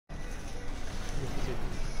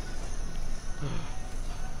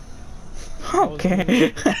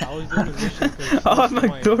Okay. I was doing a mission for Oh,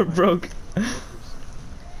 my door broke.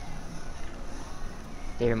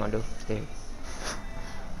 Stay here, Mondo. Stay here.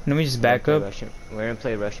 Let me just back up. We're gonna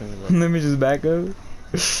play Russian roulette. Let me just back up.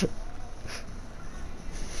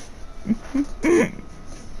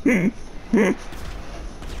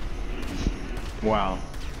 Wow.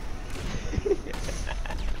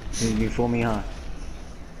 You fool me, huh?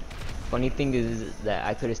 Funny thing is that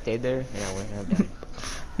I could have stayed there and I wouldn't have died.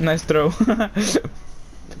 Nice throw.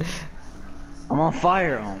 I'm on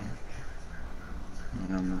fire,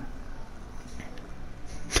 No, I'm not.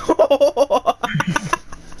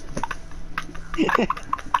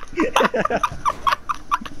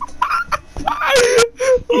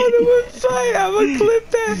 On the website, I'm gonna clip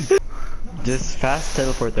that. Just fast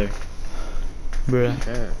teleport there. Bruh.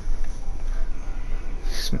 Yeah.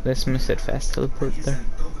 Let's miss that fast teleport there.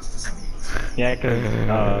 Yeah,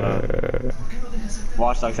 cause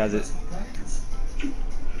Watch Dogs has it.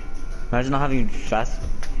 Imagine not having fast.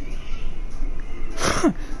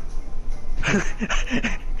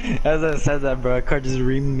 As I said that, bro, a car just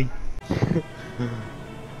reamed me.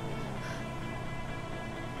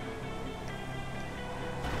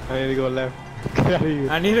 I need to go left. Get out of here.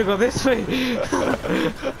 I need to go this way.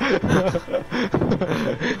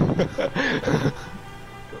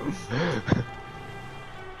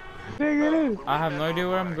 I have no idea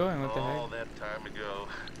where I'm going. What the heck? All that time ago.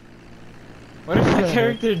 What is my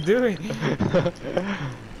character doing?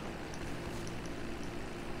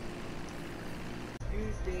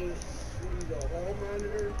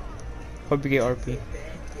 Hope you get RP.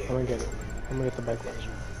 I'm gonna get it. I'm gonna get the bike launcher.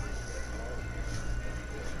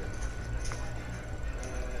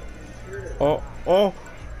 Oh, oh.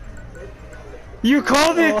 You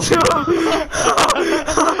called it too!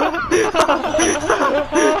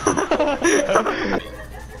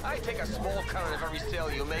 I take a small cut of every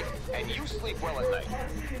sale you make, and you sleep well at night.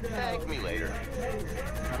 Thank me later.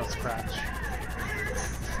 Not a scratch.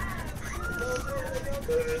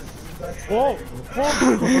 Whoa!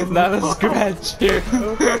 Whoa! Not a scratch.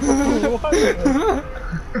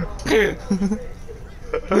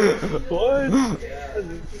 What?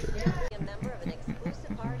 A member of an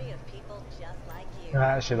exclusive party of people just like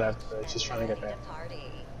you. She left. She's trying to get back.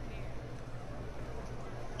 Party.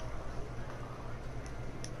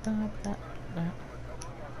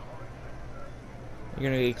 You're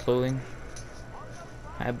gonna get clothing.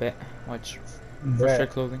 I bet. Watch. For Where? sure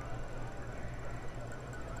clothing.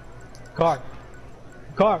 Car.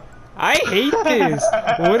 Car. I hate this!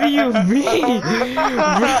 What do you mean?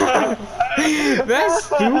 That's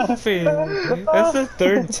stupid! That's the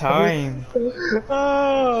third time.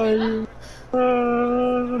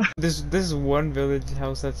 This one village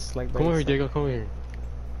house that's like Come over here, itself. Diego. Come over here.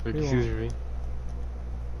 Wait, You choose want? ravine.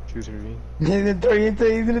 Choose ravine.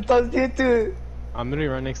 He's gonna toss you into it. I'm literally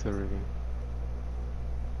right next to the ravine.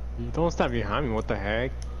 You don't stand behind me. What the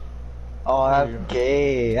heck? Oh, that's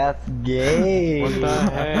gay. That's gay. What the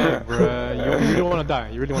heck, bruh? You really wanna die.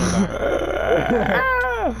 You really wanna die.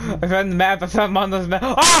 I found the map, I found Mondo's map.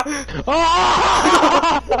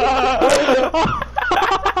 Ah!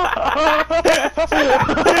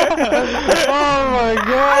 Oh my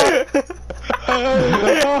god!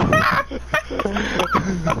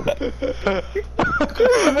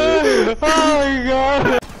 Oh my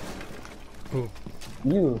god!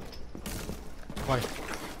 You. Why?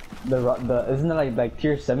 The isn't it like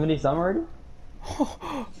tier 70 some already?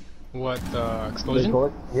 What,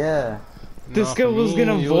 explosion? Yeah. This No, guy for was me,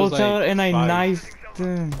 gonna it vault like out and I 5. knifed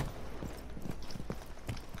him.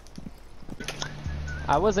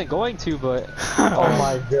 I wasn't going to, but Oh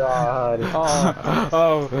my god.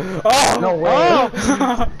 Oh. No way.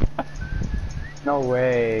 Oh. No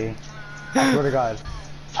way. I swear to God.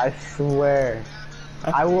 I swear.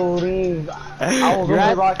 I will leave. I will You're leave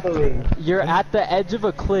at- Rocket League. you're at the edge of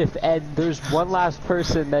a cliff and there's one last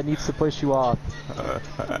person that needs to push you off.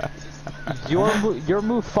 You're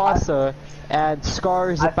Mufasa and Scar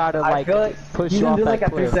is about to I feel like push he's you gonna off do that like a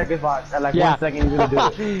cliff. 3-second box. At like Yeah. 1 second he's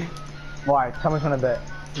gonna do it. Why? How much on a bet?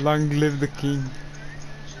 Long live the king.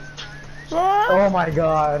 Oh my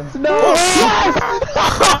god. No!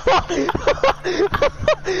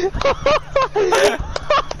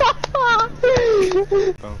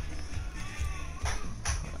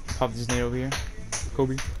 Pop this nade over here.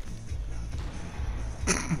 Kobe.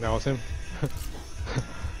 That was him.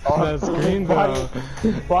 Oh, That's green his body, though.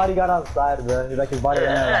 his body got outside, bro. He's like his body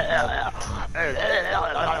ran outside.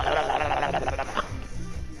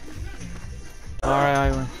 Alright,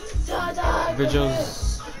 I win.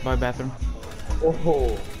 Vigils by bathroom.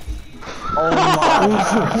 Oh. Oh my.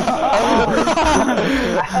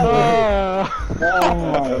 Oh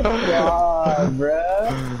my god, bro.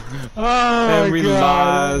 Oh And we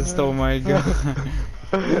lost. Oh my god.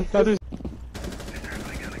 That is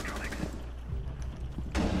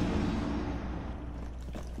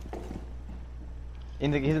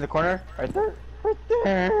He's in the corner, right there. Right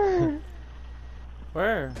there.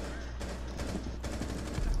 Where?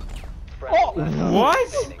 Oh, What?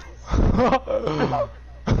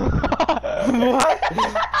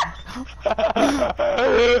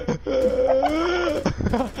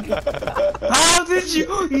 How did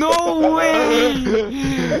you? No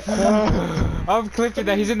way! I'm clipping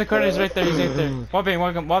that. He's in the corner. He's right there. He's right there.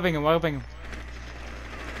 Wobbing him.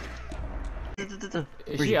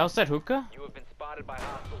 Is she outside hookah? you have been spotted by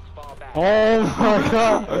hostiles. Fall back. Oh my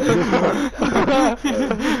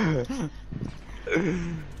god!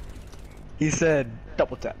 He said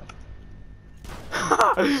double tap.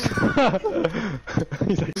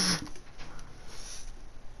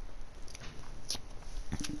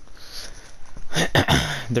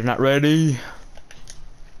 They're not ready.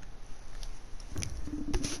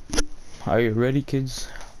 Are you ready, kids?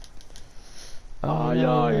 Aye,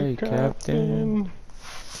 aye, Captain.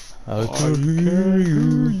 I can hear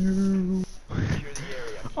you.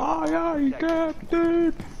 Aye, aye,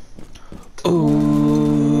 Captain.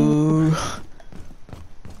 Ooh.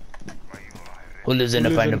 Who lives in a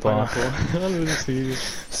pineapple? Let's see.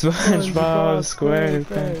 SpongeBob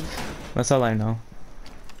SquarePants. That's all I know.